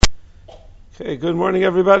Okay, good morning,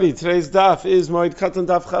 everybody. Today's daf is Moed Katan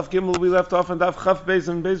daf Chaf Gimel. We left off on daf Chaf Beis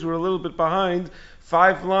and Beis. We're a little bit behind,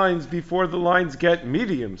 5 lines before the lines get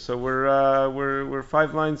medium. So we're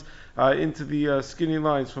 5 lines into the skinny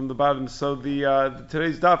lines from the bottom. So the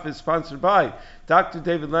today's daf is sponsored by Dr.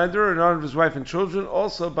 David Lander in honor of his wife and children.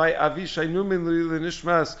 Also by Avishai Numin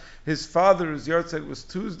Nishmas. His father, his yahrzeit was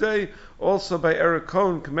Tuesday. Also by Eric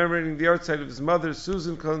Cohn, commemorating the yahrzeit of his mother,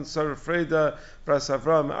 Susan Cohn, Sarah Freda, Bras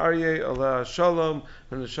Avram Aryeh, Allah Shalom,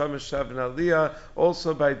 and Neshama Shav and Aliyah.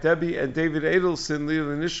 Also by Debbie and David Edelson, Lil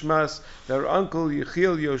Nishmas, their uncle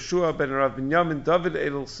Yechiel Yoshua ben Rav Binyamin David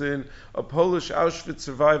Edelson, a Polish Auschwitz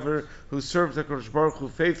survivor who served HaKadosh Baruch Hu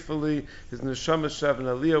faithfully. His Neshama Shav and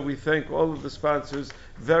Aliyah. We thank all of the sponsors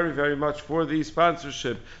very, very much for the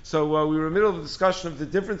sponsorship. So we were in the middle of a discussion of the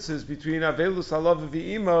differences between Aveilus Alav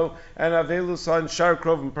V'imo and Aveilus on Shar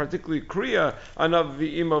Krovim, particularly Kriya on Av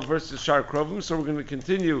V'imo versus Shar Krovim. So we're going to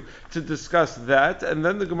continue to discuss that, and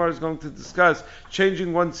then the Gemara is going to discuss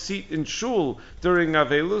changing one's seat in shul during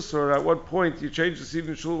Aveilus, or at what point you change the seat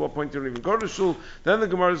in shul, at what point you don't even go to shul. Then the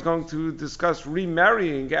Gemara is going to discuss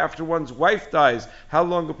remarrying after one's wife dies, how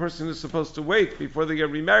long a person is supposed to wait before they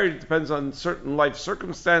get remarried. It depends on certain life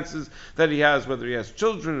circumstances that he has, whether he has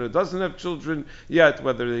children or doesn't have children yet,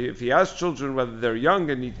 if he has children, whether they're young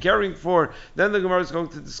and need caring for. Then the Gemara is going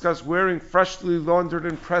to discuss wearing freshly laundered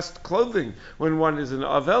and pressed clothing when one is an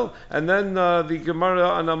Avel. And then the Gemara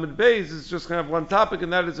on Amud Beis is just going to have one topic,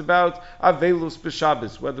 and that is about Aveilus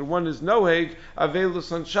b'Shabbos, whether one is Noheg,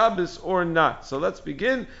 Aveilus on Shabbos or not. So let's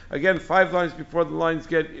begin. Again, 5 lines before the lines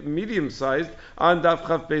get medium-sized. On Daf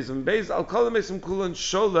Chav Beis and Beis, Al Kol HaMesim Kulan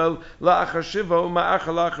Sholel La'achar Shiva U'Ma'achar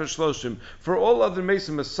La'achar Shloshim. For all other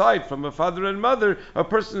Mesim aside from a father and mother, a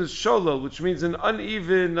person is Sholel, which means an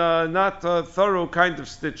uneven, not thorough kind of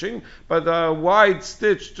stitching, but a wide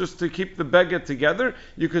stitch just to keep the beged together.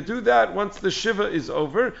 You could do that once the Shiva is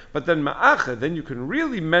over, but then Ma'acha, then you can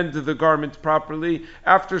really mend the garment properly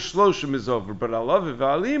after Shloshim is over. But Alav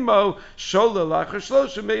V'Alimo, Sholel Achar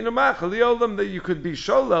Shloshim, Meinu Ma'acha Liolam, that you could be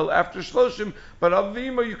Sholel after Shloshim, but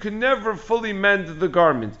Avimo, you can never fully mend the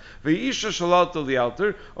garment. Ve'isha shalalta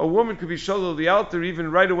li'alter, a woman could be shalal li'alter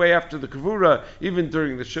even right away after the kavura, even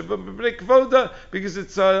during the shiva, because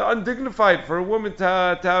it's undignified for a woman to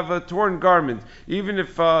have a torn garment, even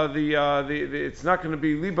if it's not going to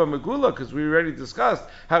be liba megula, because we already discussed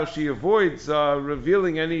how she avoids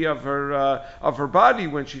revealing any of her body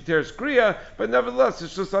when she tears kriya, but nevertheless,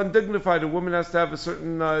 it's just undignified. A woman has to have a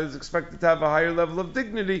certain, is expected to have a higher level of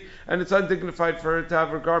dignity, and it's undignified for her to have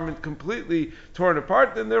her garment completely torn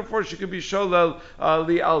apart, and therefore she could be sholel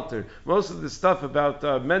li'alter. Most of the stuff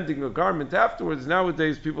about mending a garment afterwards,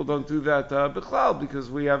 nowadays people don't do that bichlal, because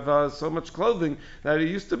we have so much clothing that it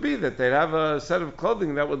used to be that they'd have a set of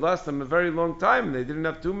clothing that would last them a very long time, and they didn't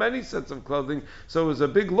have too many sets of clothing, so it was a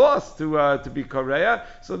big loss to be korea.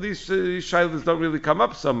 So these shilas don't really come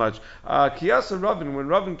up so much. Kiyasa Ravin, when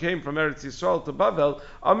Ravin came from Eretz Yisrael to Bavel,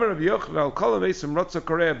 Amar Rabbi Yochanan, Kol HaMesim Rotza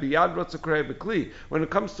Korea Biyad Rotza Korea B'Kli. When it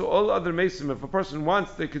comes to all other mesim, if a person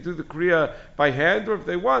wants, they could do the kriya by hand, or if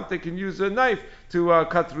they want, they can use a knife to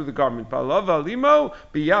cut through the garment. Ba'alav alimo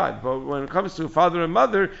biyad. But when it comes to father and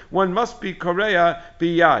mother, one must be korea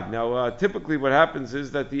biyad. Now, typically what happens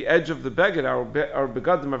is that the edge of the beged, our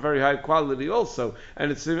begadim, are very high quality also,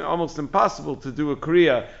 and it's almost impossible to do a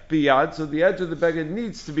kriya biyad, so the edge of the beged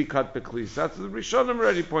needs to be cut b'klis. That's what the Rishonim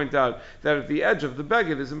already point out, that if the edge of the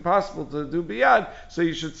beged is impossible to do biyad, so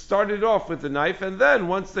you should start it off with the knife, and then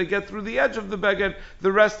once they get through the edge of the beged,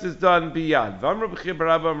 the rest is done biyad.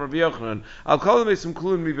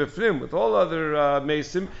 With all other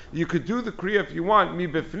mesim, you could do the kriya if you want mi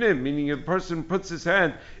befnim, meaning if a person puts his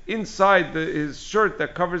hand inside his shirt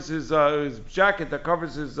that covers his jacket that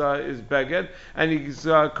covers his beged, and he's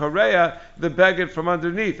korea the beged from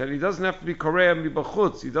underneath, and he doesn't have to be korea mi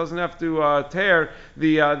b'chutz. He doesn't have to tear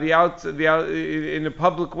the out in a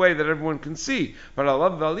public way that everyone can see. But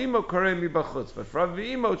alav v'alimo korea mi b'chutz. But for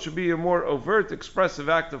avimo, it should be a more overt, expressive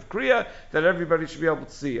act of kriya that everybody should be able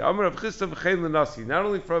to see. Amar of chista v'chein l'nasi. Not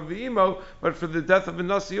only for avimo, but for the death of a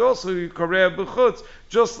nasi also korea b'chutz,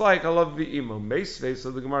 just like alav v'imo. Meisvei, so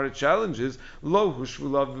the Gemara challenges lo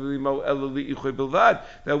hushvulav v'imo elali ichoy bilvad,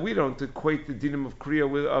 that we don't equate the dinim of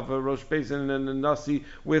kriya of a rosh bezin and a nasi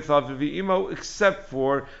with av v'imo, except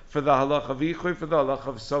for the halach of ichoy, for the halach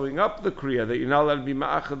of sewing up the kriya, that you're not allowed to be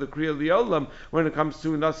ma'acha the kriya liolam when it comes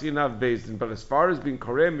to nasi and av bezin. Din. But as far as being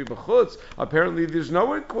Koreh Mibachutz, apparently there's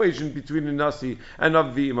no equation between a Nasi and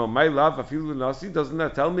Av V'imo. My love, Afilu Nasi, doesn't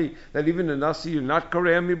that tell me that even a Nasi you're not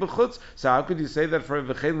Koreh Mibachutz? So how could you say that for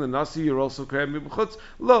V'chein Nasi you're also Koreh Mibachutz?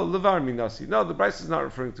 Lo, Levar Mi Nasi. No, the Bryce is not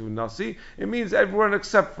referring to a Nasi. It means everyone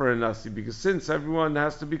except for a Nasi, because since everyone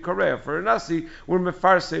has to be Koreh for a Nasi, we're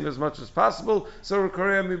Mefarseim as much as possible, so we're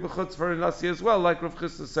Koreh Mibachutz for a Nasi as well, like Rav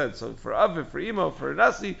Chisda said. So for Aviv, for Imo, for a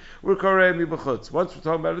Nasi, we're Koreh Mibachutz. Once we're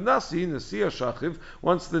talking about a Nasi, Nasiya Shachiv,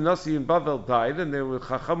 once the Nasi in Bavel died, and they were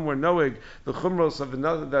Chacham were knowing the Chumros of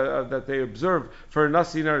that they observe for a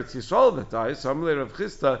Nasi in Eretz Yisrael that dies, so Amalei Rav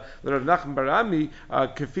Chisda, Rav Nachman Barami,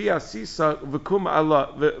 Kefi Asisa V'kum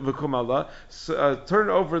Allah, turn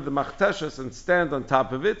over the Machteshas and stand on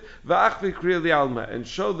top of it, V'achvi Kriya Li'alma, and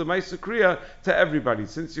show the Maisa Kriya to everybody.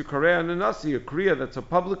 Since you're Koreh on a Nasi, a Kriya that's a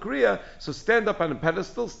public Kriya, so stand up on a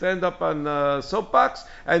pedestal, stand up on a soapbox,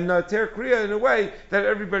 and tear Kriya in a way that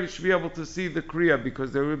everybody should be able to see the Kriya,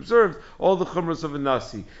 because they observed all the Chumras of a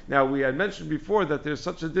Nasi. Now, we had mentioned before that there's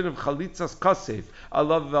such a din of Chalitzas Kasef,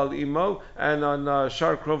 Alav Val Imo, and on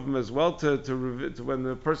Shar Krovim as well, to when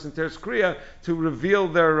the person tears Kriya, to reveal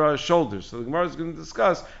their shoulders. So the Gemara is going to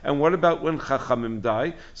discuss, and what about when Chachamim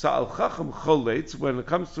die? So Al Chacham Choletz, when it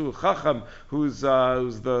comes to a Chacham who's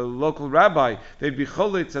the local rabbi, they'd be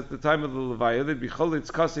Choletz at the time of the Levaya, they'd be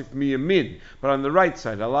Choletz Kasef Miyamin, but on the right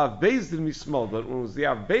side, Alav Bezdin Mismol, but when it was the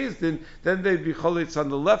Av Bezdin, then they'd be Choletz on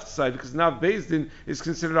the left side, because now Bezdin is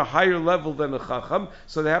considered a higher level than a Chacham,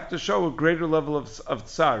 so they have to show a greater level of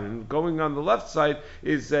Tsar, and going on the left side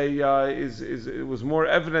is it was more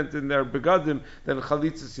evident in their begadim than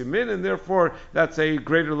Chalitzas Yamin, and therefore that's a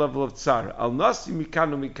greater level of Tsar. Al Nasi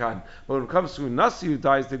Mikanu Mikan. But when it comes to a Nasi who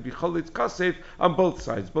dies, they'd be Chalitz Kasef on both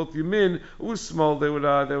sides, both Yamin Usmol. They would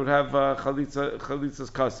have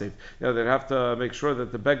Chalitzas Kasef. They'd have to make sure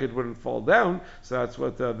that the beged wouldn't fall down. So that's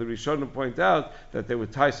what the Rishonim point out, that they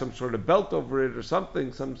would tie some sort of belt over it or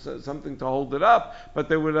something to hold it up. But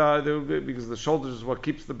they would because the shoulders is what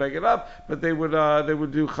keeps the beged up. But they would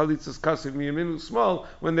do Chalitzas Kasef Yamin Usmol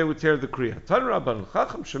when they would tear the kriya. Tan Rabban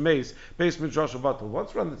Chacham Shemeis Beis Midrash Batal.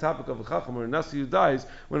 Once we're on the topic of a Chacham or a Nasi who dies,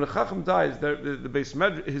 when a Chacham dies, his Beis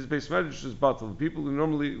Medrash is Batal. The people who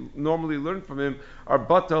normally learn from him are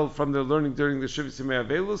Batal from their learning during the Shivas Yimei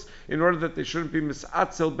Aveilus, in order that they shouldn't be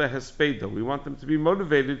Misatzel Behespeda. We want them to be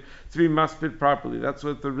motivated to be maspid properly. That's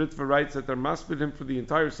what the Ritva writes, that they're maspid him for the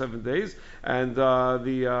entire 7 days, and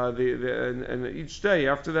and each day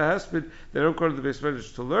after the hesped, they don't go to the Beis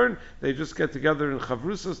Medrash to learn. They just get together in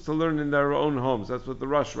chavrusas to learn in their own homes. That's what the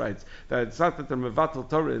Rosh writes. That it's not that they're mevatel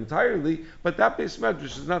Torah entirely, but that Beis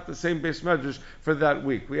Medrash is not the same Beis Medrash for that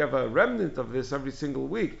week. We have a remnant of this every single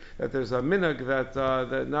week. That there's a minhag that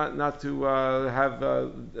not to have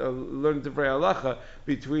learn divrei halacha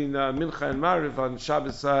between mincha and mariv on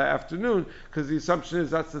Shabbos afternoon, because the assumption is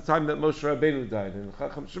that's the time that Moshe Rabbeinu died. And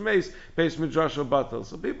Chacham Shemeis Beis Midrash Batal.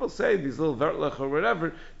 So people say these little vertlech or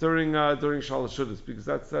whatever during Shalosh Shudas, because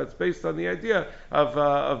that's based on the idea of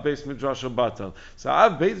Beis Midrash Batal. So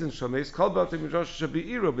Av Beizin Shameis Kol Bati Midrash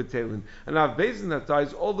Shabi'iro B'Telin, and Av Beizin that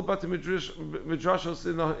dies, all the Bati Midrashos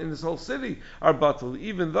in this whole city are Batal,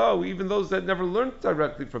 even those that never learned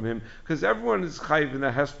directly from him, because everyone is chayiv in the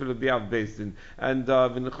hesped of the Av Beizin, and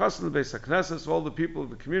v'nechas l'Beis HaKnesses, all the people of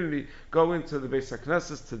the community go into the Beis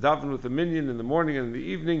HaKnesses to daven with the minyan in the morning and in the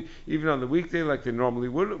evening, even on the weekday like they normally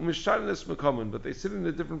would. Mishtanes mekomen, but they sit in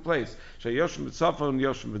a different place. Shayoshim b'tzafon,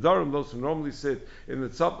 yoshim b'darim. Those who normally sit in the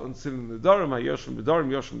tzafon sit in the darim. Hayoshim b'darim,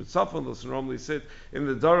 yoshim b'tzafon. Those who normally sit in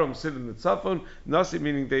the darim sit in the tzafon. Nasi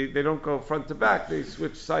meaning they don't go front to back. They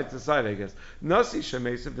switch side to side, I guess. Nasi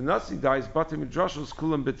shemeis. If the nasi dies, bati midrashos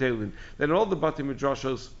kulam betelin. Then all the bati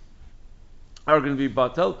midrashos are going to be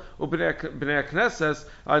batal. Bnei HaKnesses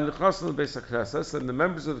and the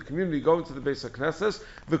members of the community go into the Beis HaKnesses,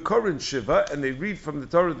 the Koran Shiva, and they read from the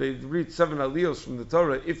Torah. They read 7 aliyos from the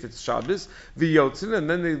Torah if it's Shabbos, the Yotzin, and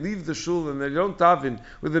then they leave the shul and they don't daven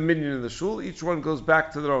with the minyan in the shul. Each one goes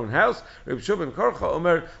back to their own house. Reb Shimon Korcha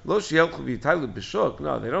Omer Lo shielchu v'yitaylu b'shuk.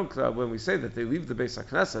 No, they don't. When we say that they leave the Beis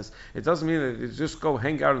HaKnesses, it doesn't mean that they just go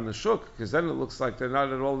hang out in the shuk, because then it looks like they're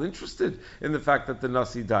not at all interested in the fact that the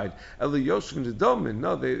Nasi died.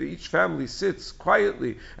 No, each family sits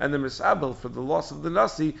quietly and the misabel for the loss of the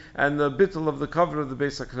Nasi and the bittul of the cover of the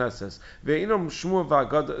Beis HaKnesses.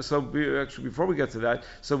 So actually, before we get to that,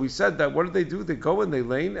 so we said that what do? They go and they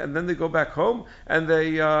lane, and then they go back home and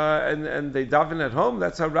they daven at home.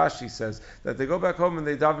 That's how Rashi says, that they go back home and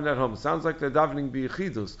they daven at home. It sounds like they're davening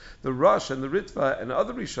b'yechidus. The Rosh and the Ritva and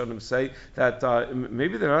other Rishonim say that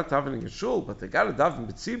maybe they're not davening at shul, but they got to daven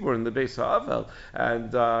b'tzibur in the Beis HaAvel,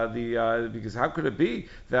 and because how could it be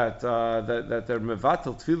that that they're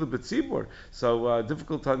mevatel tefillah b'tzibur? So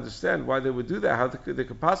difficult to understand why they would do that. How they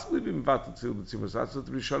could possibly be mevatel tefillah b'tzibur? So that's what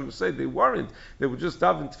the Rishonim would say. They weren't. They would just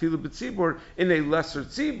daven tefillah b'tzibur in a lesser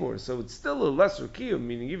tzibur. So it's still a lesser kiyum,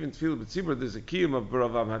 meaning even tefillah b'tzibur, there's a kiyum of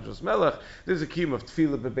baravam hadros melech, there's a kiyum of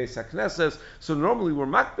tefillah b'beis hakneses. So normally we're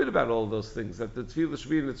makbid about all those things, that the tefillah should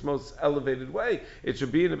be in its most elevated way. It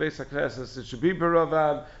should be in a beis hakneses. It should be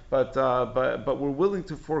baravam. But we're willing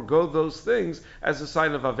to forego those things as a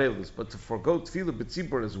sign of Aveilus. But to forego tefillah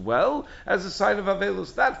b'tzibur as well as a sign of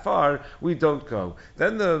Aveilus, that far we don't go.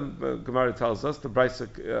 Then the Gemara tells us, the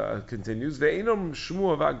Brisa continues, Ve'enom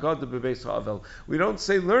shmua v'agada b'beis ha'avel. We don't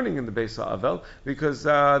say learning in the beis ha'avel because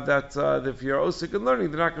if you're osik in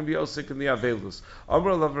learning, they're not going to be osik in the Aveilus.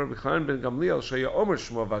 Amar alav Rabbi Chanan ben Gamliel shaya omer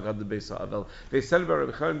shmua v'agada b'beis ha'avel. They said about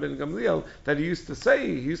Rabbi Chanan ben Gamliel that he used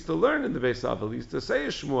to learn in the beis ha'avel. He used to say a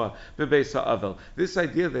shmua bebeis ha'avel. This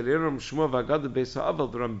idea that Eram Shmua v'agada bebeis ha'avel,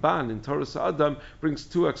 the Ramban in Torah Sa'adam brings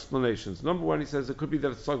two explanations. Number one, he says it could be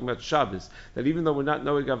that it's talking about Shabbos, that even though we're not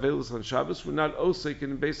knowing Aveilus on Shabbos, we're not osek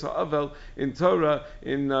in beis ha'avel in Torah,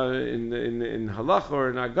 in Halacha or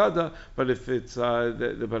in Agada. But if it's but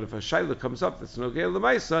if a shaila comes up that's nogei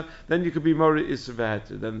l'maisa, then you could be more isur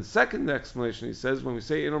v'heter. Then the second explanation, he says, when we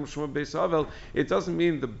say Eram Shmua bebeis ha'avel, it doesn't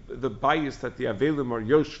mean the bias that the Avelim are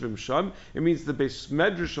yoshvim sham. It means the beis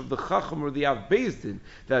medrash of the Chacham or the Av Beis Din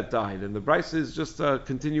that died. And the Brisa is just a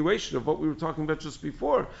continuation of what we were talking about just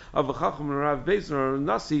before, of a Chacham or Av Beis Din or a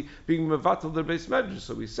Nasi being mevatel their Beis Medrash.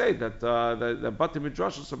 So we say that Bati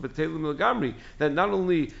Midrashos are Betelim Legamri, that not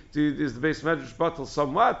only is the Beis Medrash batel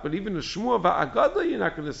somewhat, but even a Shmua va'agada you're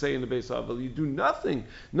not going to say in the Beis Avel. You do nothing,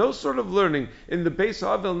 no sort of learning in the Beis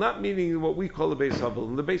Avel, not meaning what we call the Beis Avel,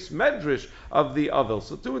 in the Beis Medrash of the Avel.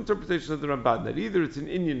 So two interpretations of the Ramban, that either it's an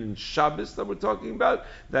Inyan in Shabbos that we're talking about,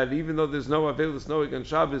 that even though there's no Aveilus knowing on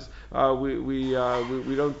Shabbos, we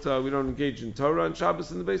don't engage in Torah on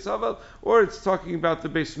Shabbos in the Beis Havel, or it's talking about the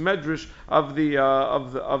Beis Medrash of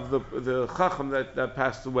the Chacham that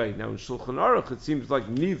passed away. Now in Shulchan Aruch, it seems like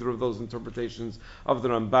neither of those interpretations of the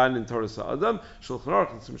Ramban in Torah Sa'adam. Shulchan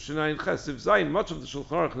Aruch and Shemshinai and Chesiv Zayin, much of the Shulchan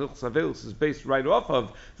Aruch and Hilchos Aveilus is based right off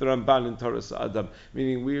of the Ramban in Torah Sa'adam.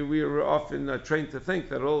 Meaning we are often trained to think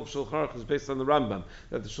that all of Shulchan Aruch is based on the Rambam,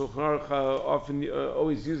 that the Shulchan Aruch often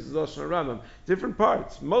always uses Lashon Rambam. Different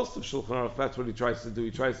parts. Most of Shulchan Aruch, that's what he tries to do.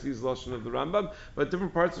 He tries to use Lashon of the Rambam, but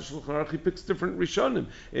different parts of Shulchan Aruch, he picks different Rishonim.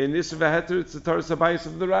 In Isser V'Heter, it's the Torah Sabayis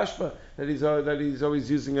of the Rashba that he's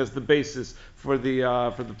always using as the basis for the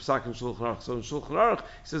Psak in Shulchan Aruch. So in Shulchan Aruch, he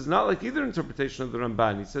says not like either interpretation of the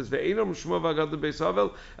Ramban. He says Ve'enom Shmua v'agad beis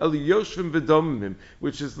Havel el yoshvim v'domim,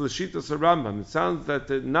 which is l'shitas Rambam. It sounds that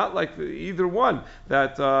not like either one,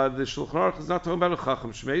 that the Shulchan Aruch is not talking about a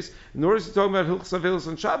Chacham Shmeis, nor is he talking about Hilchos Aveilus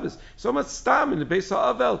on Shabbos. So much stam in the Beis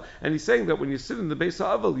Ha'avel, and he's saying that when you sit in the Beis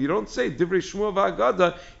Ha'avel, you don't say Divrei Shmua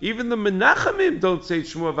v'agada. Even the Menachemim don't say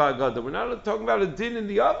Shmua v'agada. We're not talking about a din in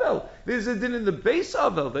the Avel. There's a din in the Beis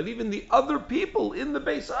Havel that even the other people in the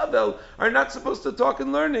Beis Havel are not supposed to talk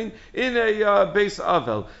and learning in a Beis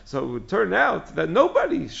Havel. So it would turn out that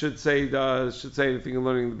nobody should say anything in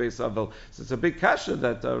learning in the Beis Havel. So it's a big kasha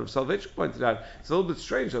that Rav Soloveitchik pointed out. It's a little bit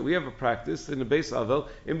strange that we have a practice in the Beis Havel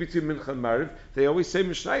in between Mincha and Mariv. They always say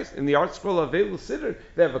Mishnayos. In the art scroll of Aveilus Siddur,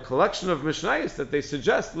 they have a collection of Mishnayos that they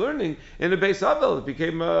suggest learning in the Beis Havel. It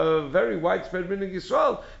became a very widespread minhag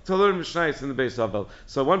Yisrael to learn Mishnayos in the Beis Havel.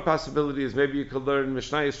 So one possibility is maybe you could learn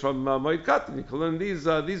Mishnayos from Moed Katan. You could learn these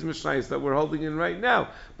Mishnayos that we're holding in right now.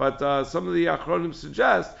 But some of the Achronim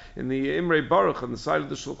suggest in the Imrei Baruch on the side of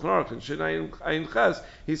the Shulchan Aruch and Shinai Ayin Ches,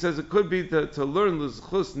 he says it could be to learn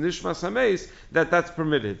L'Zchus Nishmas HaMeis that's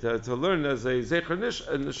permitted. To learn as a Zecher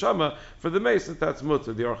Neshama for the Meis that's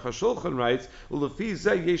mutter. The Aruch HaShulchan writes, Ulefi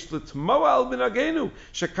Zeh Yesh L'Tmoa Al Minagenu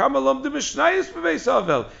Shekam Alom De Mishnayos B'Beis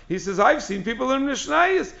Havel. He says, I've seen people learn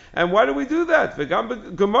Mishnayos, and why do we do that?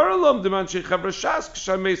 V'gam Gemara Lom De Manshei Chevra Shas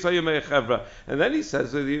K'Shem Meis Hayomei Chevra. And then he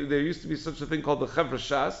says there used to be such a thing called the Chevra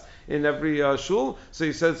Shas in every shul. So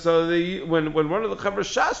he said, when one of the Chevra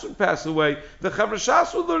Shas would pass away, the Chevra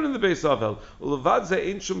Shas would learn in the Beis Havel. Ulevad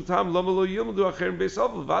Zeh Ein Shum Tam Lama Lo Yilmadu Acher in Beis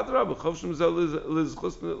Havel. Vadra B'Chov Shem Zeh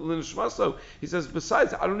L'Zchus L'Nishmaso. He says,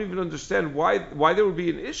 besides, I don't even understand why there would be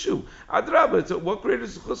an issue. Adrabah, what greater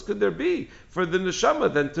zchus could there be for the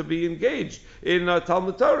neshama than to be engaged in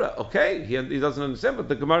Talmud Torah? Okay, he doesn't understand, but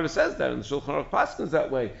the Gemara says that, and the Shulchan Aruch paskins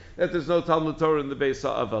that way, that there's no Talmud Torah in the Beis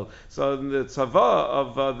Ha'avel. So in the tzava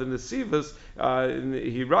of the Sivas,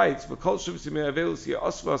 he writes, "V'kol Shabbos yimei Aveilus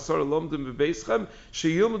yasva asar lomdim b'beischem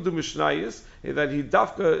sheyilmadu mishnayis," that he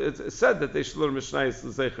dafka said that they should learn mishnayis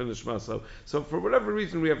l'zeicher nishmaso. So for whatever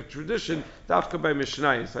reason, we have a tradition dafka by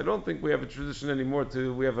mishnayis. I don't think we have a tradition anymore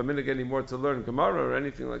we have a minhag anymore to learn Gemara or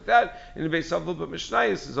anything like that in the Beis Avil, but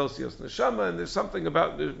mishnayis is osios neshama, and there's something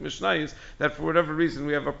about the mishnayis that for whatever reason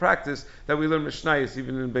we have a practice that we learn mishnayis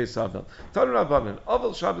even in Beis Avil. Tanu Rabbanan,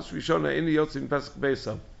 Avil Shabbos Rishona in the Yotzim Pesach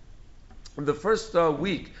Beis. The first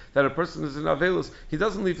week that a person is in Aveilus, he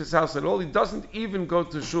doesn't leave his house at all. He doesn't even go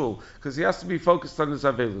to shul because he has to be focused on his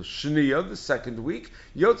Aveilus. Shniya, the second week,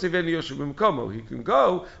 Yotze v'eni yoshev b'mkomo. He can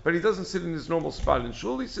go, but he doesn't sit in his normal spot in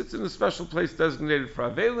shul. He sits in a special place designated for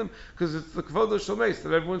Aveilim because it's the kvodo shalmeis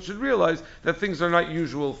that everyone should realize that things are not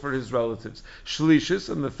usual for his relatives. Shlishis,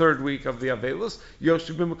 in the third week of the Aveilus,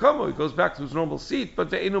 yoshev b'mkomo. He goes back to his normal seat, but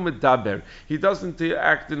ve'enu medaber. He doesn't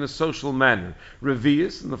act in a social manner.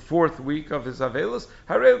 Revius, in the fourth week of his Aveilus,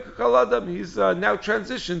 Harei Kakaladam, he's now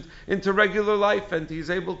transitioned into regular life and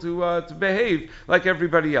he's able to behave like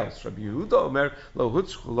everybody else. Rabbi Yehuda Omer, Lo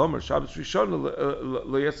Hutz Chulomer, Shabbos Rishon,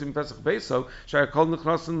 Lo Yesim Pesach Beiso, Shayakol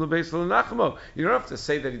Nechnasin LeBeisel Lenachmo. You don't have to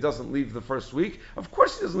say that he doesn't leave the first week. Of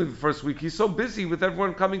course he doesn't leave the first week. He's so busy with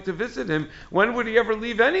everyone coming to visit him. When would he ever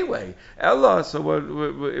leave anyway? Ella,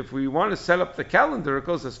 so if we want to set up the calendar, it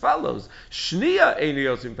goes as follows. Shniya Eini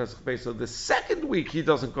Yosim Pesach Beiso. The second week he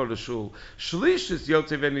doesn't go to shul. Shlish is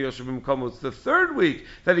Yotze v'eni yoshev b'mkomo. It's the third week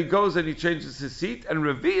that he goes and he changes his seat. And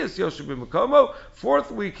Revius yoshev b'mkomo.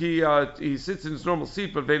 Fourth week he sits in his normal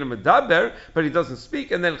seat, but ve'enu medaber, but he doesn't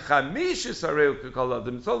speak. And then Chamish is Harei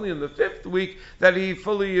Kakaladam. It's only in the fifth week that he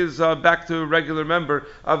fully is back to a regular member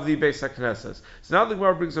of the Beis HaKnesses. So now the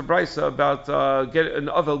Gemara brings a brisa about an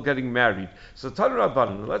Avel getting married. So Tanu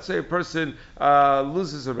Rabbanan, let's say a person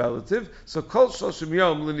loses a relative. So Kol Shloshim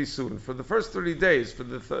Yom L'Nisun. For the first 30 days, for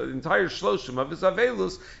the entire Shloshim of his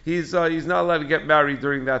Aveilus, he's not allowed to get married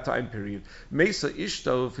during that time period. Mesa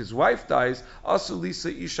Ishto, if his wife dies, Asu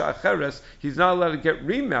Lisa Isha Acheres, he's not allowed to get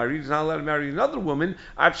remarried, he's not allowed to marry another woman,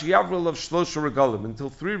 Achiyavril of Shlosha Regalim, until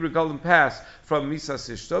 3 Regalim pass from Misa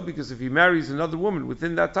Ishto, because if he marries another woman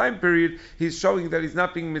within that time period, he's showing that he's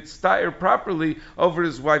not being mitztair properly over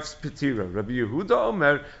his wife's petira. Rabbi Yehuda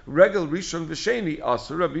Omer, Regal Rishon V'Sheni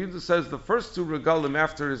Asur. Rabbi Yehuda says the first 2 Regalim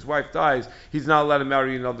after his wife dies, he's not allowed to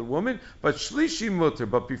marry another woman, but Shlishi Mutter,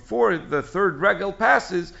 but before the third Regal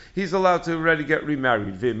passes, he's allowed to already get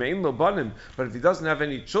remarried. V'Mein Lo Banim, but if he doesn't have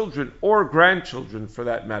any children or grandchildren for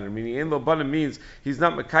that matter, meaning Ein Lo Banim means he's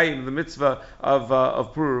not Mekayim the mitzvah of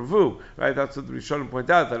Puravu, right? That's what the Rishonim point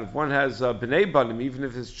out, that if one has B'nei Banim, even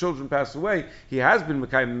if his children pass away, he has been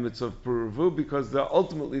Mekayim the mitzvah of Puravu, because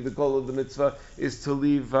ultimately the goal of the mitzvah is to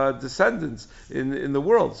leave descendants in the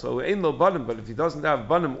world. So Ein Lo Banim, but if he doesn't have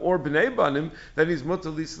Banim or B'nei Banim, then he's Mutter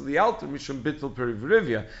Lisa Lialter Mishum Bittul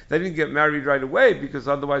Perivrivia. They didn't get married right away, because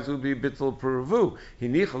otherwise it would be Bittul Puravu.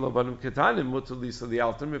 Hinicha Lo Banim Katanim Mutter Lisa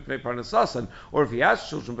Lialter Mipnei Parnasasan. Or if he has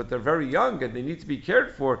children, but they're very young and they need to be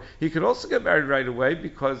cared for, he could also get married right away,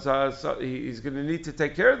 because he's going to need to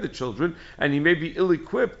take care of the children, and he may be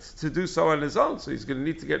ill-equipped to do so on his own, so he's going to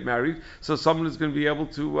need to get married, so someone is going to be able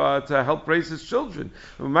to help raise his children.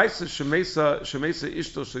 One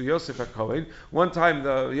time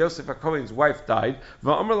the Yosef HaKohen's wife died.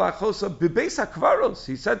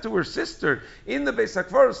 He said to her sister in the Beis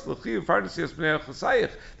HaKvaros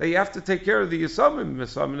that you have to take care of the Yisomim.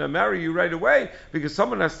 I'm going to marry you right away because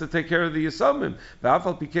someone has to take care of the Yisomim.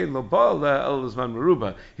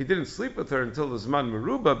 He didn't sleep with her until the Zman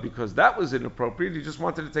Meruba because that was inappropriate. He just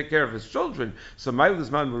wanted to take care of his children. So Ma'il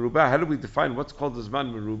Zman Meruba, how do we define what's called the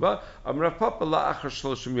Zman Meruba?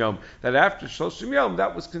 That after Shloshim Yom,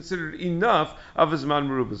 that was considered enough of a Zman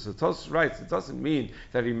Meruba. So Tosfos writes, it doesn't mean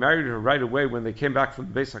that he married her right away when they came back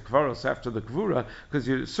from the Beis HaKvaros after the Kvura, because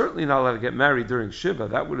you're certainly not allowed to get married during Shiva.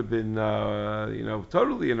 That would have been,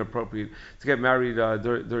 totally inappropriate to get married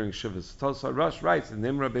during Shiva. So Tosfos Rosh writes, in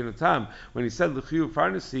Nimra Ben Tam, when he said L'chiyu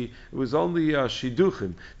Farnasi, it was only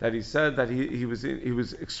Shiduchim, that he said that he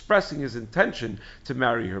was expressing his intention to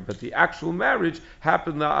marry her, but the actual marriage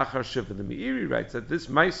happened la'achar Shiva. The Meiri writes that this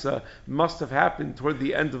Maisa must have happened toward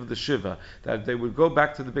the end of the Shiva, that they would go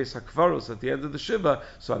back to the Beis HaKvaros at the end of the Shiva.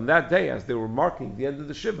 So on that day, as they were marking the end of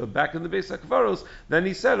the Shiva back in the Beis HaKvaros, then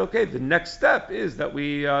he said, okay, the next step is that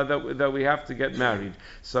we have to get married.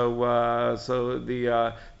 That's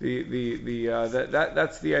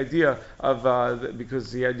the idea of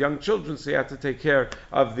because he had young children, so he had to take care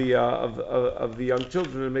of the young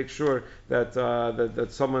children and make sure that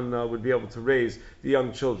someone would be able to raise the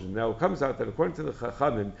young children. Now it comes out that according to the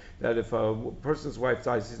Chachamim, that if a person's wife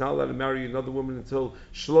dies, he's not allowed to marry another woman until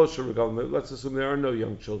Shlosha Regalim. Let's assume there are no young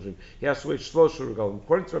young children. He has to wait shlosha regalim.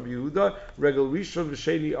 According to Rabbi Yehuda, regel rishon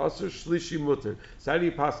v'sheni aser shlishi mutter. So how do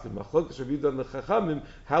you paskin? Machlokas Rabbi Yehuda and the Chachamim,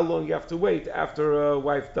 how long you have to wait after a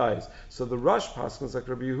wife dies. So the Rosh paskins like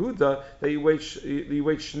Rabbi Yehuda that you wait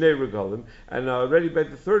shnei regalim, and already by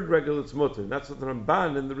the third regal it's mutter. And that's what the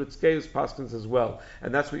Ramban and the Ritzkeis paskins as well.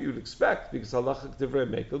 And that's what you'd expect because halachic divrei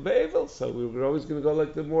mekel be'evil. So we were always going to go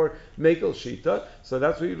like the more mekel shita. So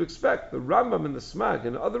that's what you'd expect. The Rambam and the Smag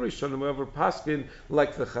and other Rishonim were paskin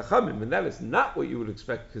like the Chachamim, and that is not what you would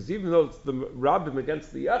expect because even though it's the Rabbim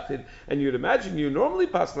against the Yachid, and you'd imagine you normally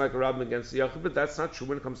paskin like a Rabbim against the Yachid, but that's not true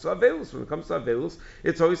when it comes to Aveilus. When it comes to Aveilus,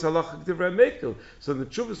 it's always halachic divrei mekel. So in the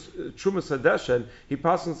Trumas Hadeshen, he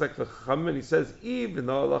paskins like the Chachamim, and he says even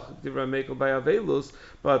though halachic divrei mekel by Aveilus,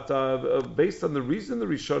 but based on the reason the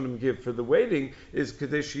Rishonim give for the waiting is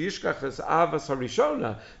kadesh yishkach es avas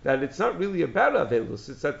harishona, that it's not really about Aveilus.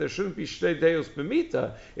 It's that there shouldn't be shnei deos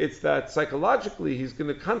b'mita. It's that psychologically he's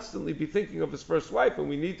going to constantly be thinking of his first wife, and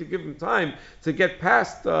we need to give him time to get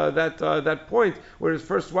past that point where his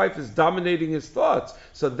first wife is dominating his thoughts.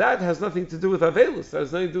 So that has nothing to do with Aveilus. That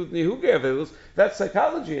has nothing to do with nihuge Aveilus. That's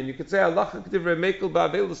psychology, and you could say halacha k'divrei mekel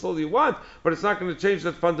ba'Aveilus all you want, but it's not going to change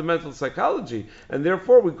that fundamental psychology. And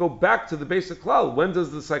therefore, we go back to the basic klal. When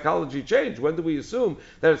does the psychology change? When do we assume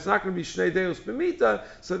that it's not going to be shnei deos b'mita?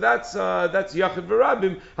 So that's yachid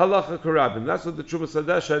v'rabim halacha k'rabim. That's what the Trumas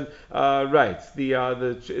Hadeshen writes.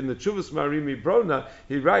 In the Chuvas Marimi Brona,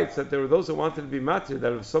 he writes that there were those that wanted to be matir,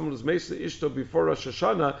 that if someone was Mesa Ishto before Rosh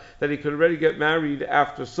Hashanah, that he could already get married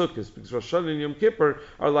after Sukkot, because Rosh Hashanah and Yom Kippur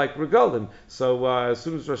are like regalim. So as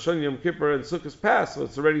soon as Rosh Hashanah, Yom Kippur, and Sukkot pass, so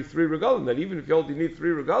it's already 3 regalim. That even if you only need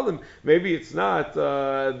 3 regalim, maybe it's not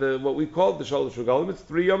what we call the Shalosh regalim, it's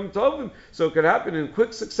 3 Yom Tovim. So it could happen in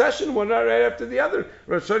quick succession, one right after the other.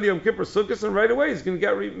 Rosh Hashanah, Yom Kippur, Sukkot, and right away he's going to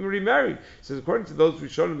get remarried. He says, according to those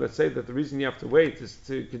Rishonim that say that the reason you have to wait is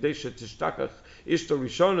to Kadesha Tishtakach Ishto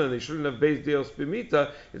Rishona, and they shouldn't have Beis Dios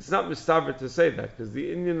B'mita, it's not mistaver to say that, because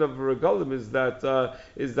the Indian of regalim is that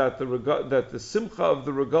the simcha of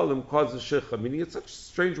the regalim causes shikha, meaning it's such a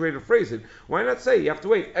strange way to phrase it. Why not say you have to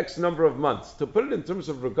wait X number of months? To put it in terms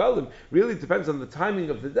of regalim really depends on the timing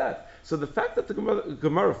of the death. So the fact that the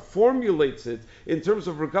Gemara formulates it in terms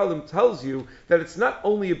of regalim tells you that it's not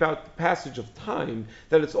only about the passage of time,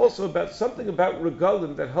 that it's also about something about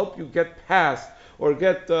regalim that help you get past or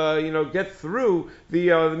get through the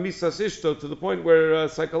misas ishto to the point where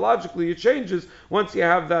psychologically it changes once you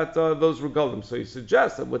have that those regalim. So he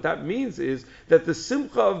suggests that what that means is that the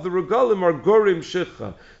simcha of the regalim are gorim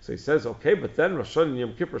shicha. So he says, okay, but then Rosh Hashanah and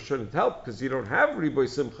Yom Kippur shouldn't help because you don't have riboy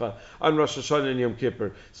simcha on Rosh Hashanah and Yom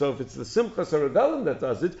Kippur. So if it's the simcha regalim that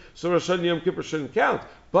does it, so Rosh Hashanah and Yom Kippur shouldn't count.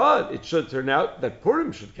 But it should turn out that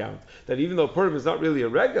Purim should count. That even though Purim is not really a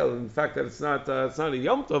regal, in fact that it's not a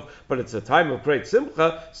Yom Tov, but it's a time of great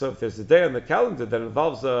simcha. So if there's a day on the calendar that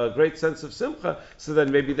involves a great sense of simcha, so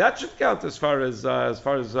then maybe that should count as far as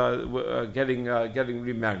getting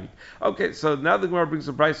remarried. Okay, so now the Gemara brings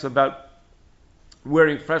a brayso about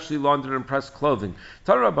wearing freshly laundered and pressed clothing.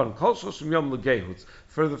 Taraban kol shoshim yom legehuts.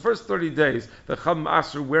 For the first 30 days, the Chum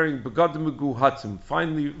Aser wearing begadim meguhatim,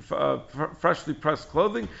 finely freshly pressed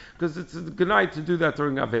clothing, because it's a genai to do that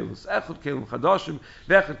during Aveilus. Echad kelim chadashim,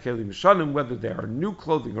 ve'echad kelim mishanim, whether they are new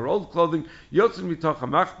clothing or old clothing. Yotzin mitoch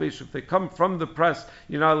hamachbesh, if they come from the press,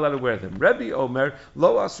 you're not allowed to wear them. Rebbe Omer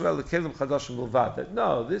lo aser el kelim chadashim bilvad. That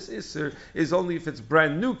no, this iser is only if it's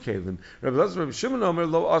brand new kelim. Rebbe Shimon Omer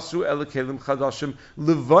lo aser el kelim chadashim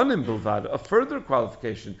levanim bilvad. A further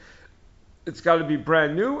qualification. It's got to be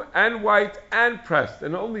brand new and white and pressed,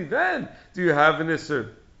 and only then do you have an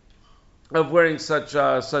issur of wearing such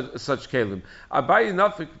kelim. Abayi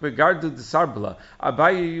nafik begardu desarbala.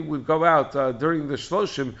 Abayi would go out during the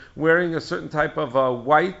shloshim wearing a certain type of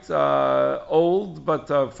white, old but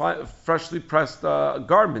freshly pressed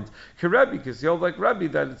garment. Kirebi, because he held like Rebbe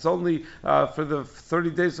that it's only for the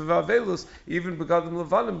 30 days of Aveilus, even begadim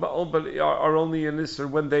levanim, but are only an isser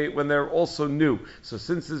when they're also new. So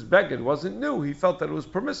since his beged wasn't new, he felt that it was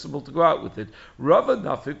permissible to go out with it. Rava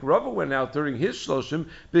nafik, Rava went out during his shloshim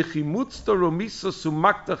b'chimutz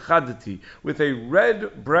with a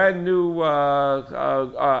red, brand new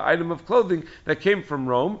item of clothing that came from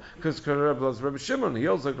Rome, because Rabbi Shimon, he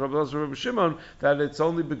holds like Rabbi Shimon that it's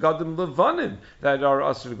only begadim levanim that are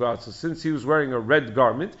usher to go out. So since he was wearing a red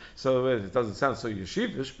garment, so it doesn't sound so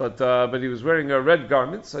yeshivish, but he was wearing a red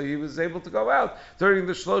garment, so he was able to go out during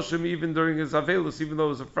the shloshim, even during his Aveilus, even though it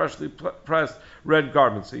was a freshly pressed red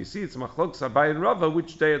garment. So you see, it's machlok Abai and Rava,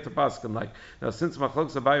 which day at the Paskin like. Now, since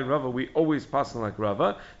machlok Abai and Rava, we always passing like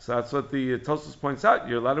Rava, so that's what the Tosfos points out.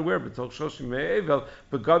 You're allowed to wear b'tok shoshim me'evel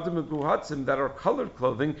begadim meguhatzim that are colored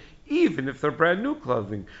clothing, even if they're brand new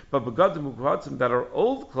clothing. But begadim ukvatzim that are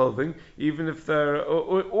old clothing, even if they're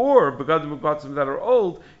or begadim ukvatzim that are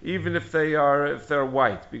old, even if they're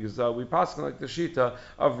white, because we pass like the shita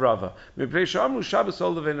of Rava.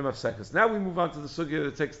 Now we move on to the sugya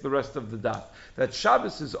that takes the rest of the daf. That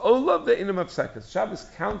Shabbos is olav the inam afsekas. Shabbos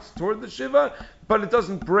counts toward the shiva, but it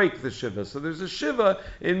doesn't break the shiva. So there's a Shabbos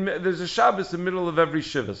in the middle of every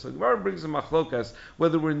shiva. So the Gemara brings a machlokas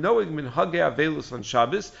whether we're knowing minhagei Aveilus on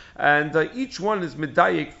Shabbos, and each one is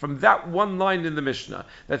medayik from that one line in the Mishnah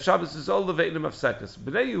that Shabbos is olav the inam afsekas.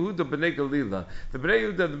 Bnei Yehuda, Bnei Galila. The Bnei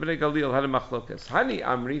Yehuda and the Bnei Galil had a machlokas. Hani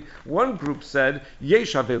Amri. One group said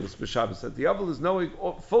yesh Aveilus b'Shabbos, that the Avel is knowing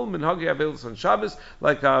full minhagei Aveilus on Shabbos,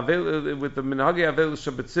 like with the minhagei Aveilus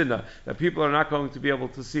Shabbatzina, that people are not going to be able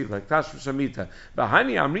to see, like Tashva Shamita.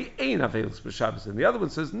 Bahani Amri ein Aveilus b'Shabbos, and the other one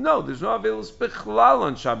says no, there's no Aveilus b'chlal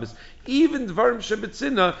on Shabbos. Even Dvarim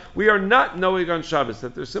Shabbatzina, we are not knowing on Shabbos,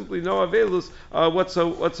 that there's simply no Aveilus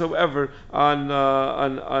whatsoever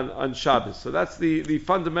on Shabbos. So that's the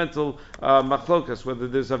fundamental machlokas, whether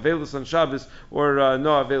there's Aveilus on Shabbos or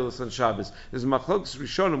no Aveilus on Shabbos. There's machlokas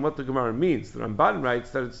Rishonim what the Gemara means. The Ramban writes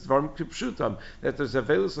that it's Dvarim Kipshutam, that there's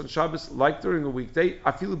Aveilus on Shabbos like during a weekday,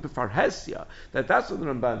 afilu b'farhesia. That's what the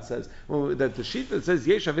Ramban says. Well, that the sheet that says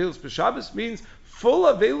Yesh Aveilus b'Shabbos means full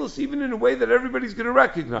Aveilus, even in a way that everybody's going to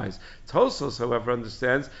recognize. Tosos, however,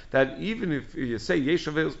 understands that even if you say Yesh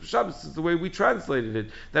Aveilus b'Shabbos, is the way we translated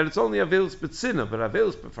it, that it's only Aveilus b'tzina, but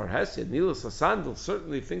Aveilus b'farhesia, nilas sandal,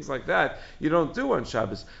 certainly things like that you don't do on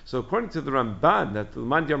Shabbos. So according to the Ramban, that the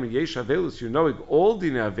man yamri Yesh Aveilus, you're knowing all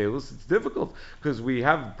dinei Aveilus, it's difficult because we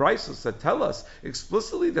have brisos that tell us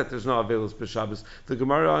explicitly that there's no Aveilus b'Shabbos. The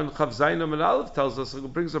Gemara on Chav Zayin Amud Aleph tells us, it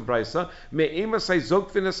brings a brisa, me'ema say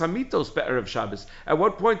zokvinas hamitos be'erev Shabbos. At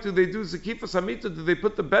what point do they do Zakifas Hamita? Do they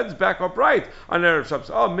put the beds back upright on Erev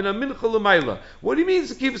Shabbos? Oh, Mina Mincha L'mayla. What do you mean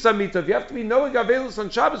Zakifas Hamita? If you have to be knowing Aveilus on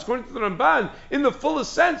Shabbos, according to the Ramban, in the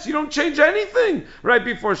fullest sense, you don't change anything right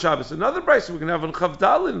before Shabbos. Another price we can have on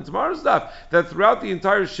Chavdalin in tomorrow's daf, that throughout the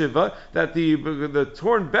entire Shiva, that the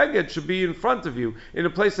torn beged should be in front of you, in a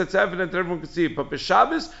place that's evident that everyone can see it. But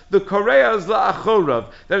B'Shabbos, the Korea is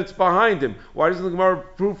La'achorav, that it's behind him. Why doesn't the Gemara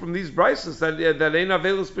prove from these brises that ain't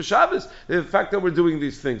Aveilus B'Shabbos? The fact that we're doing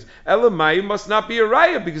these things. Elamai must not be a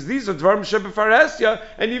raya, because these are Dvarim Shebefarhesya,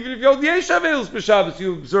 and even if you hold Yesh Aveilus b'Shabbos,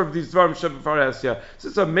 you observe these Dvarim Shebefarhesya. So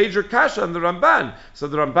it's a major kasha on the Ramban. So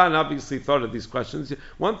the Ramban obviously thought of these questions.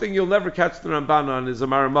 One thing you'll never catch the Ramban on is a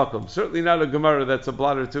Maramakum. Certainly not a Gemara that's a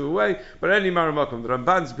blot or two away, but any Maramakum. The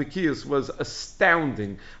Ramban's Bekiyus was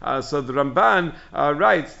astounding. So the Ramban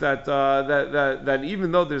writes that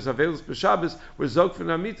even though there's Aveilus b'Shabbos, we're Zokfin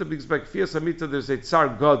Amita, because by Kfiyas Amita there's a Tsar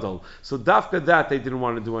Gadol. So Dafka that they didn't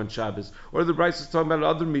want to do on Shabbos. Or the Bryce is talking about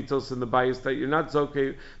other mitos in the bias that you're not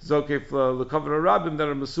zokeh l'kavod rabim that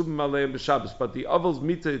are masubim aleim b'Shabbos. But the Avel's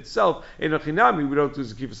mita itself, in a chinami, we don't do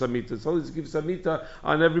zakifas amita. It's only zakifas amita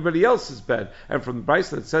on everybody else's bed. And from the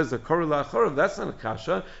Bryce that says the korah la'achorav, that's not a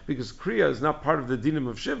kasha, because kriya is not part of the dinim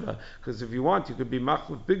of Shiva. Because if you want, you could be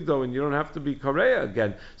machluf bigdo and you don't have to be korea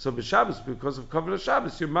again. So b'Shabbos, because of kavod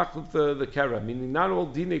Shabbos, you're machluf the kera. Meaning not all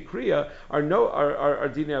dinei kriya are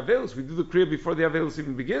dinei aveilus. We do the kriya before the Aveilus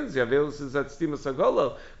even begins. The Aveilus is at Stima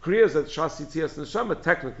Sagolo. Kriya is at Shas Yitzias Neshama.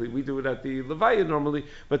 Technically, we do it at the Levaya normally,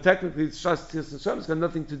 but technically Shas Yitzias Neshama has got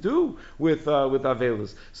nothing to do with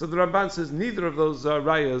Aveilus. So the Ramban says neither of those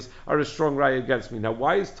rayas are a strong raya against me. Now,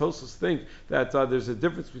 why does Tosfos think that there's a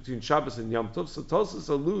difference between Shabbos and Yom Tov? So Tosfos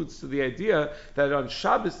alludes to the idea that on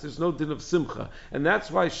Shabbos there's no din of Simcha, and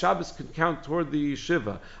that's why Shabbos can count toward the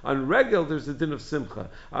Shiva. On Regel there's a din of Simcha.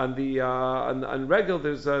 On Regel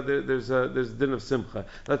there's a din of Simcha.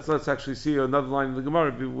 Let's actually see another line in the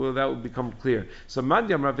Gemara that will become clear. So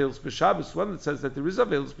Mandyam Aveilus b'Shabbos, one that says that there is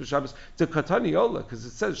Aveilus b'Shabbos to Katani Ola, because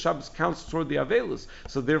it says Shabbos counts toward the Aveilus.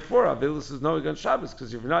 So therefore Aveilus is knowing on Shabbos,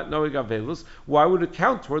 because if you're not knowing Aveilus, why would it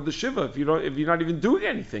count toward the Shiva if you're not even doing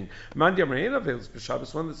anything? Mandyam Rein Aveilus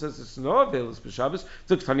b'Shabbos, one that says it's no Aveilus b'Shabbos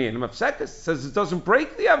to Katani Enim Afsekes, says it doesn't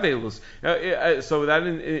break the Aveilus. So that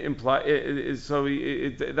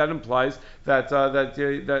implies that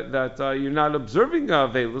you're not observing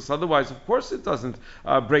Aveilus. Otherwise, of course, it doesn't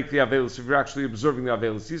break the Aveilus if you're actually observing the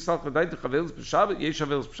Aveilus.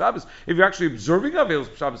 If you're actually observing Aveilus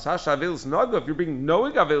b'Shabbos, if you're being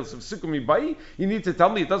knowing Aveilus of Sikumi Bayi, you need to tell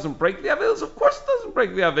me it doesn't break the Aveilus. Of course, it doesn't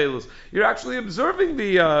break the Aveilus. You're actually observing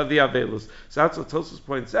the Aveilus. So that's what Tosfos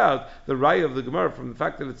points out. The raya of the Gemara, from the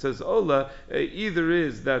fact that it says Ola, either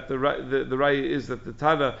is that the raya is that the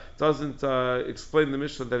Tana doesn't explain the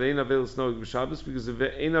Mishnah that Ein Aveilus knowing b'Shabbos, because if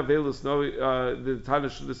Ein Aveilus knowing the Tana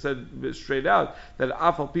should have said straight out that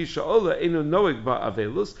Afal Pisha Ola Eino Noeg Ba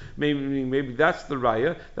Aveilus. Maybe that's the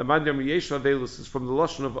raya that Mandam Yesha Aveilus is from the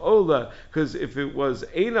lashon of Ola, because if it was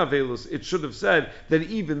Ein Aveilus, it should have said that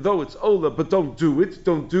even though it's Ola, but don't do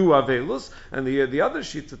Aveilus. And the other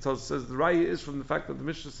Shita says the raya is from the fact that the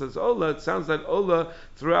Mishnah says Ola. It sounds like Ola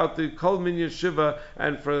throughout the Kol Minyan Shiva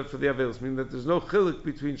and for the Aveilus, meaning that there's no chiluk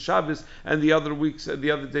between Shabbos and the other weeks and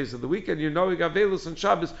the other days of the week, and you're knowing Aveilus on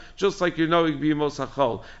Shabbos just like you're knowing B'yamos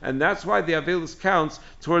HaChol, and that's why the Aveilus counts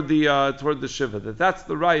toward the Shiva. That's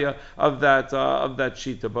the raya of that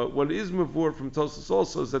Shita. But what is mavur from Tosas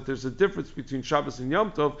also is that there's a difference between Shabbos and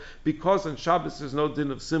Yom Tov, because on Shabbos there's no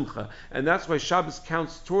din of Simcha, and that's why Shabbos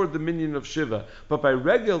counts toward the minyan of Shiva. But by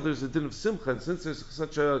Regel there's a din of Simcha, and since there's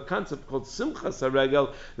such a concept called Simcha sa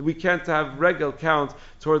Regel, we can't have Regel count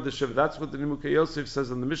toward the Shiva. That's what the Nimukei Yosef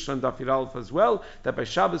says on the Mishnah and Daf Yud Aleph as well, that by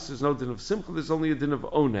Shabbos there's no din of Simcha, there's only a din of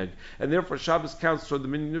Oneg, and therefore Shabbos counts toward the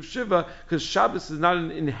minyan of Shiva, because Shabbos is not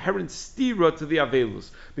an inherent stira to the Aveilus,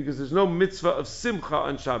 because there's no mitzvah of Simcha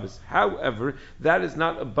on Shabbos. However, that is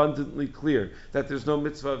not abundantly clear, that there's no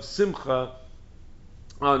mitzvah of Simcha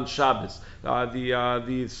on Shabbos.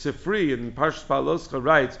 The Sifri in Parshas Paloscha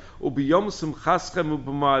writes, "Ubiyom simchaschem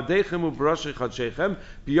ub'ma'adechem u'b'rosh chadshechem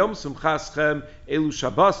biyom simchaschem elu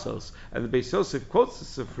Shabbosos." And the Beis Yosef quotes the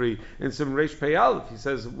Sifri in some Reish Pei Aleph. He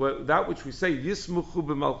says that which we say Yismuchu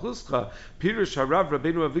b'malchuscha Pirush Harav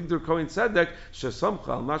Rabbeinu Avigdor Kohen Tzedek shesamcha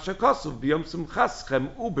al mashakasuv biyom simchaschem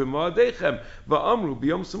ub'ma'adechem va'amru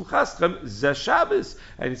biyom simchaschem ze Shabbos.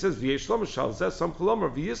 And he says v'yesh lo mashal ze samcha lomer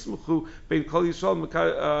v'yismuchu bein kol Yisrael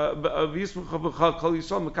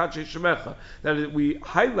that we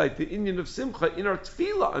highlight the inyan of Simcha in our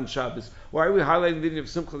tefillah on Shabbos. Why are we highlighting the inyan of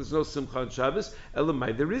Simcha? There's no Simcha on Shabbos.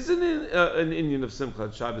 Elamai, there is an inyan of Simcha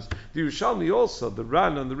on Shabbos. The Yerushalmi also, the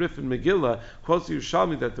Ran on the Rif in Megillah, quotes the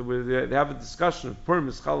Yerushalmi that they have a discussion of Purim,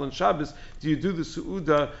 Mischal, and Shabbos. Do you do the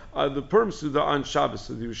Su'uda, the Purim Su'uda on Shabbos?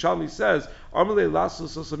 So the Yerushalmi says, Amalei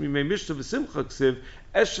lasos osam yimei mishta v'simcha ksiv,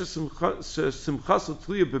 Eshe simchaso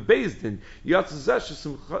tliya bebezdin. Yatzazeh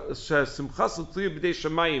simchaso tliya b'dei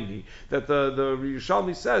shamayim. That the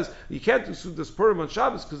Yerushalmi says you can't do Sudas Purim on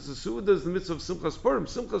Shabbos because the Suda is the mitzvah of Simchas Purim.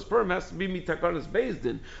 Simchas Purim has to be mitakanas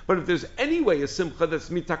bezdin. But if there's any way a simcha that's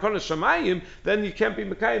mitakanas shamayim, then you can't be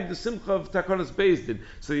mekayim the simcha of takanas bezdin.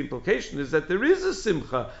 So the implication is that there is a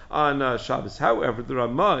simcha on Shabbos. However, the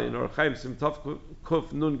Ramah in Orach Chaim Simtov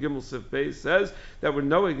Kuf Nun Gimel Sif Beis says that we're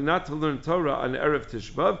knowing not to learn Torah on Erev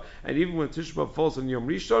Tishbav, and even when Tishbav falls on Yom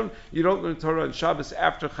Rishon, you don't learn Torah on Shabbos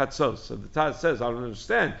after Chatzos. So the Taz says, I don't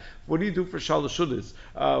understand. What do you do for Shalosh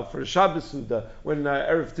Shudas? For Shabbos Suda, when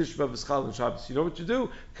Erev Tishbav is Chal on Shabbos? You know what you do?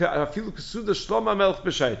 Afilu Kasuda Shlom HaMelech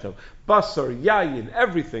B'Shaito. Basar, Yayin,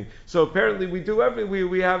 everything. So apparently we do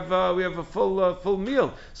we have a full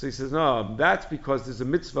meal. So he says, no, that's because there's a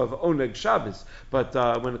mitzvah of Oneg Shabbos. But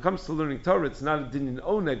when it comes to learning Torah, it's not a din in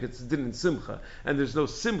Oneg, it's a din in Simcha. And there's no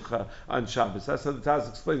Simcha on Shabbos. That's how the Taz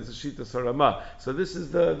explains the Shita Sarama. So this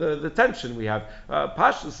is the tension we have.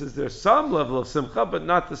 Pashtus says there's some level of Simcha, but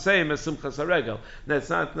not the same as Simcha Saregel. That's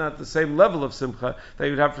not the same level of Simcha that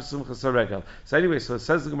you'd have for Simcha Saregel. So anyway, so it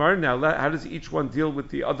says the Gemara now, how does each one deal with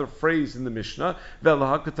the other phrase in the Mishnah?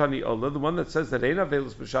 Ve'laha Katani Ola, the one that says that Ein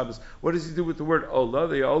Aveilus B'Shabbos, what does he do with the word Ola?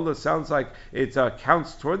 The Ola sounds like it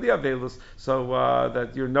counts toward the Aveilus, so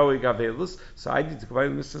that you're knowing Aveilus. So I need to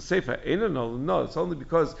combine Mr. Seifa. Ein an Ola. No, it's only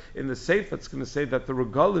because in the Seifa it's going to say that the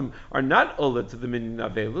Regalim are not Ola to the Minyan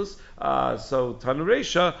Aveilus. So Tanu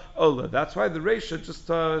Reisha, Ola. That's why the Reisha, just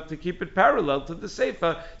to keep it parallel to the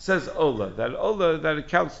Seifa, says Ola, that it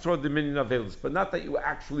counts toward the Minyan Aveilus, but not that you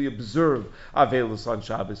actually observe Aveilus on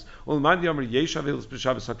Shabbos. The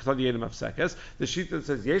Shita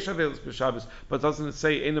says Yesh Aveilus B'Shabbos, but doesn't it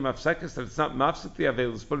say Einam Afsekes, that it's not Mafsik the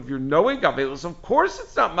Aveilus? But if you're knowing Aveilus, of course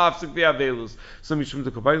it's not Mafsik the Aveilus. So Mishum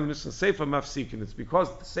the Kobayim Mishnah Seifa Mafsik, and it's because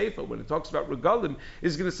the Seifa, when it talks about Regalim,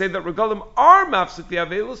 is going to say that Regalim are Mafsik the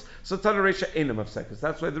Aveilus, so Tana Reisha Einam Afsekes.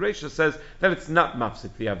 That's why the Reisha says that it's not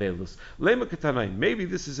Mafsik the Aveilus. Lema Katanaim. Maybe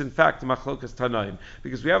this is in fact Machlokas Tanaim,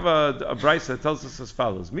 because we have a brisa that tells us as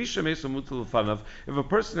follows: Misha Mesu Mutul Fanav. If a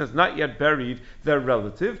person has not yet buried their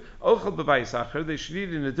relative, Ochel B'Bayis Acher, they should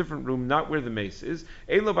eat in a different room, not where the mace is.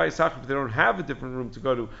 Eilo Bayis Acher, if they don't have a different room to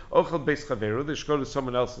go to, Ochel Beis Chaveru, they should go to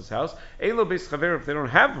someone else's house. Eilo Beis Chaveru, if they don't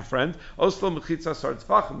have a friend, Oslo mechitza sar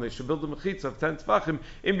tfachim. They should build a mechitza of 10 tfachim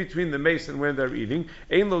in between the mace and where they're eating.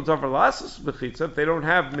 Ein lo davar lasus mechitza. If they don't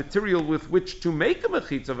have material with which to make a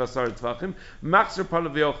mechitza of asar tfachim, machzer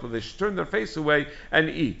panav v'yochel. They should turn their face away and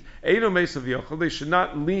eat. Eino meis of yochel. They should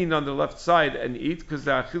not lean on the left side and eat, because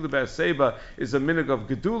the achila b'aseba is a minig of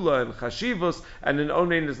gedula and chashivos, and an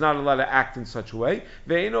onein is not allowed to act in such a way.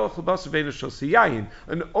 Ve'eino ochel basar ve'eino shel yayin.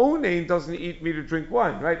 An onein doesn't eat meat or drink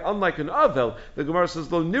wine, right? Unlike an avel, the Gemara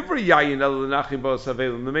says lo nivra yayin el lenachim bos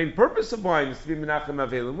avelim. The main purpose of wine is to be menachem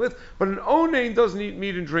avelim with, but an onein doesn't eat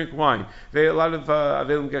meat and drink wine. A lot of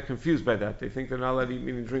avelim get confused by that. They think they're not allowed to eat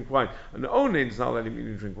meat and drink wine. An onein is not allowed to eat meat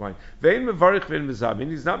and drink wine. Ve'ein mevarich ve'ein mezamin.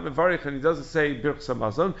 He's not mevarich, and he doesn't say birch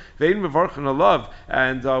samazon. Ve'ein mevarich and alav,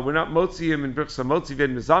 and we're not motzi him in birch samotzi.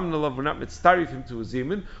 Ve'ein mezamin alav. We're not mitztarif him to a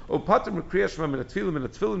zimun. O pater mekriyash min atfilim and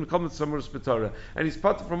atfilim mekom mitzamurus b'torah. And he's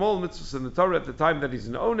pater from all mitzvahs in the Torah at the time that he's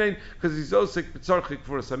an onein, because he's osik b'tzarchik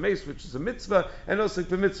for a sameis, which is a mitzvah, and osik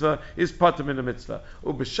b'mitzvah is pater min a mitzvah.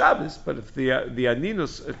 O b'Shabbos, but if the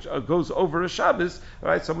aninus goes over a Shabbos,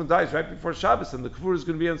 right? Someone dies right before Shabbos, and the kavur is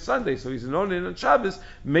going to be on Sunday, so he's an onein on Shabbos.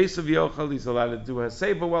 Meis of yochel, he's allowed to do a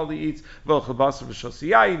seva while he eats. V'ochel basar v'shos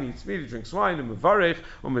yayin, he eats meat, he drinks wine, and mevarech,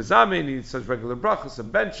 and mezamin, he says regular brachas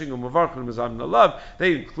and benching, and mevarech and mezamin alav.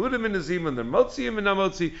 They include him in the zimun, they're motzi him in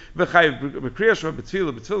amotzi. V'chayiv mekriyash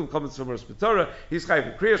b'tfilah, b'tfilah comes Summers b'Torah. He's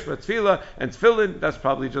chayiv kriyash b'tfilah and tefillin. That's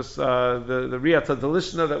probably just the riyata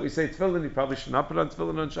delishna that we say tefillin. He probably should not put on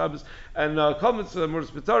tefillin on Shabbos. And comments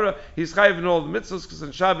Summers b'Torah. He's chayiv in all the mitzvahs, because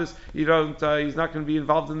on Shabbos he's not going to be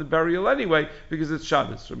involved in the burial anyway, because it's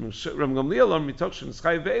Shabbos. Ram Gamliel on mitokshin is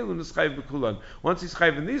chayiv be'elun, is chayiv b'kulan. Once he's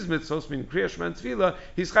chayiv in these mitzvahs, meaning kriyash and tefillah,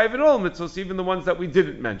 he's chayiv in all mitzvahs, even the ones that we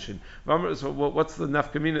didn't mention. So what's the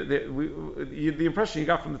nafkamina? The impression you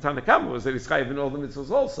got from the Tanakama was that he's chayiv in all the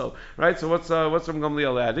mitzvahs also. Right, so what's Ram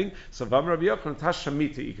Gamliel adding? So Vam Rabbi Yochanan Tash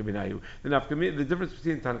Shamita Ikabinayu. The difference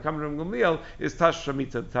between Tanakama and Ram Gamliel is Tash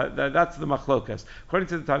Shamita. That's the machlokas. According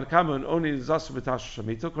to the Tanakama, an onin is also Tash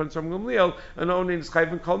Shamita. According to Ram Gamliel, an onin is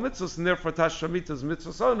chayv and kol mitzvahs, and therefore Tash Shamita is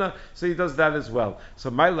mitzvahsona. So he does that as well. So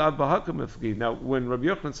my lab b'hakam ifgi. Now, when Rabbi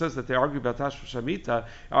Yochanan says that they argue about Tash Shamita,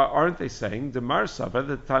 aren't they saying the Mar Sava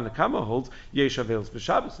that Tanakama holds Yesh Aveilus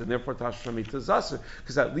b'Shabbos, and therefore Tash Shamita is aser,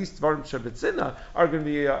 because at least Dvarim Shabbatzina are going to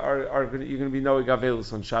be you're going to be knowing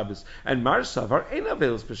Aveilus on Shabbos, and Mar Savar ain't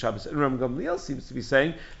Aveilus b'Shabbos. And Ram Gamliel seems to be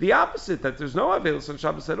saying the opposite, that there's no Aveilus on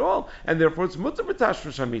Shabbos at all, and therefore it's mutar b'tash for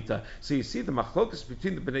Shamita. So you see the machlokas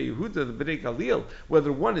between the Bnei Yehuda and the Bnei Galil,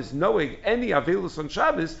 whether one is knowing any Aveilus on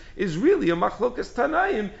Shabbos, is really a machlokas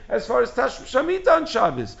Tanaim as far as tash Shamita on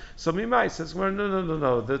Shabbos. So Mimai says, well,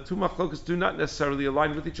 no. The two machlokas do not necessarily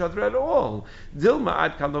align with each other at all. Dilma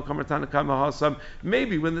ad kan lo kamar Tanakama hasam.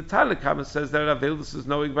 Maybe when the Tanakama says that Aveilus is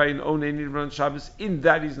knowing by an onein on Shabbos, in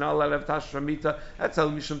that he's not allowed to have tash Shamita, that's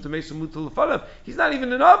el mishum to meisum mutal lefanav. He's not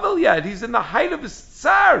even an avel yet. He's in the height of his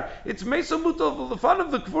tsar. It's meisum mutal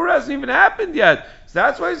lefanav. The kfur hasn't even happened yet. So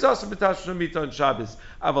that's why he's also b'tash Shamita on Shabbos.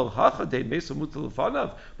 Aval hacha de meisum mutal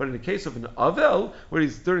lefanav. But in the case of an avel, where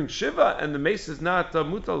he's during Shiva and the mace is not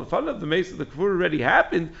mutal lefanav, the mace of the kfur already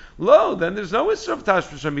happened, then there's no issue of tash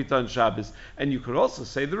Shamita on Shabbos. And you could also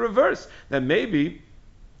say the reverse, that maybe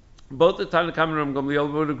both the Tanakam and Ram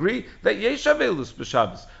Gamliel would agree that yesh Aveilus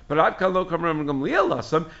b'Shabbos. But Ad Kan Lo Kam Ram Gamliel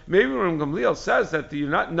Lasam, maybe Ram Gamliel says that you're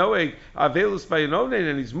not knowing Aveilus by an onein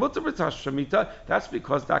and he's mutar b'tash Shamita, that's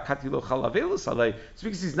because da kati lo chal Aveilus alei. It's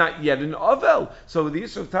because he's not yet an Avel. So the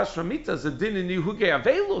issue of tash Shamita is a din in Yehuge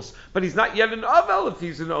Aveilus, but he's not yet an Avel if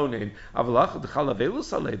he's an onein. Avalach chal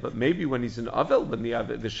Aveilus alei. But maybe when he's an Avel, when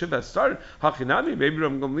the Shiva has started, Hachinami, maybe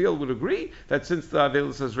Ram Gamliel would agree that since the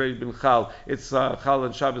Aveilus has already been chal, it's chal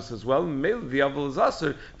on Shabbos as well, and maybe the Avel is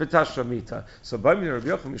aser b'tash Shamita. So by me Rabbi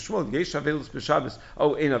Yochanan Shmuel, yesh Aveilus b'Shabbos.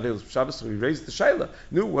 Oh, ain't Aveilus b'Shabbos. So we raised the shaila.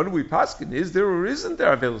 No, what do we paskin? Is there or isn't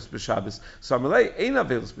there Aveilus b'Shabbos? So Amalei ain't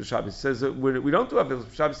Aveilus b'Shabbos. Says that we don't do Aveilus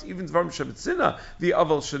b'Shabbos. Even Dvarim Shabbatzina, the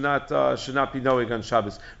Avel should not be knowing on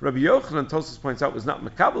Shabbos. Rabbi Yochanan Tosfos points out was not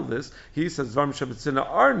makabel this. He says Dvarim Shabbatzina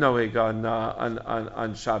are knowing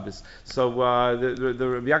on Shabbos. So the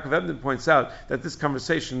Rabbi Yaakov Emden points out that this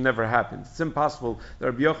conversation never happened. It's impossible that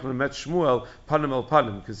Rabbi Yochanan met Shmuel panim el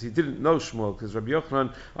panim, because he didn't know Shmuel, because Rabbi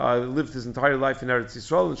Yochanan lived his entire life in Eretz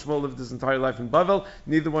Yisrael, and Shmuel lived his entire life in Bavel.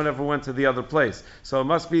 Neither one ever went to the other place. So it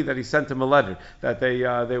must be that he sent him a letter, that they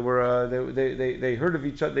heard of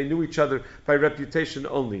each other, they knew each other by reputation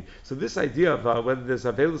only. So this idea of whether there's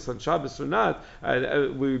Aveilus on Shabbos or not,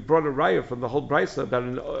 we brought a raya from the whole brisa about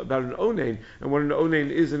an onein, and what an onein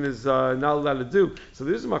is and is not allowed to do. So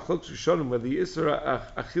there's a machlokes rishonim whether the isra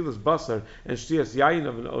achilas basar and shtiyas yayin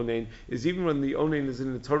of an onain is even when the onain is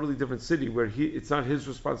in a totally different city where it's not his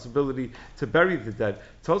responsibility to bury the dead.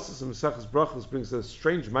 Tosfos and Mesachas Brachos brings a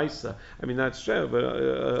strange Maisa. I mean, not strange, but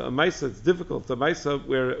a Maisa that's difficult. The Maisa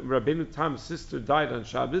where Rabbeinu Tam's sister died on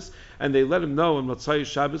Shabbos, and they let him know on Motzai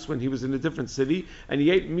Shabbos when he was in a different city, and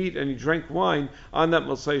he ate meat and he drank wine on that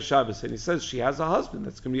Motzai Shabbos. And he says she has a husband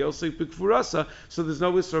that's going to be Osei B'Kfurasa, so there's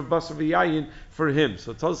no Isser of Basar V'Yayin for him.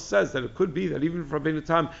 So Tosfos says that it could be that even for Rabbeinu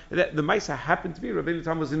Tam, that the Maisa happened to be Rabbeinu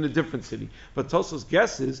Tam was in a different city. But Tosfos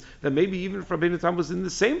guesses that maybe even if Rabbeinu Tam was in the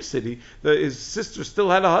same city, his sister still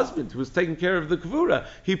had a husband who was taking care of the Kvura,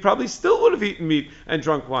 he probably still would have eaten meat and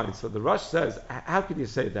drunk wine. So the Rosh says, how can you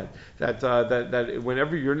say that? That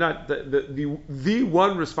whenever you're not the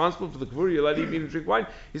one responsible for the Kvura, you're allowed to eat meat and drink wine?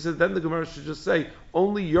 He says, then the Gemara should just say,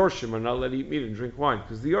 only Yorshim are not allowed to eat meat and drink wine,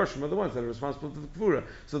 because the Yorshim are the ones that are responsible for the Kvura.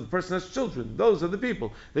 So the person has children, those are the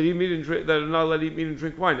people that eat meat and drink, that are not allowed to eat meat and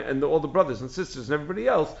drink wine, and all the brothers and sisters and everybody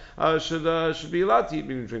else should be allowed to eat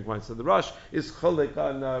meat and drink wine. So the Rosh is cholik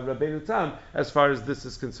on Rabbeinu Tam as far as this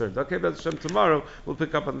is concerned. Okay, but Hashem, tomorrow we'll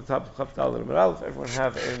pick up on the top of Chaf Dal and Amar Aleph. Everyone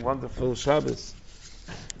have a wonderful Shabbos.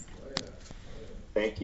 Thank you.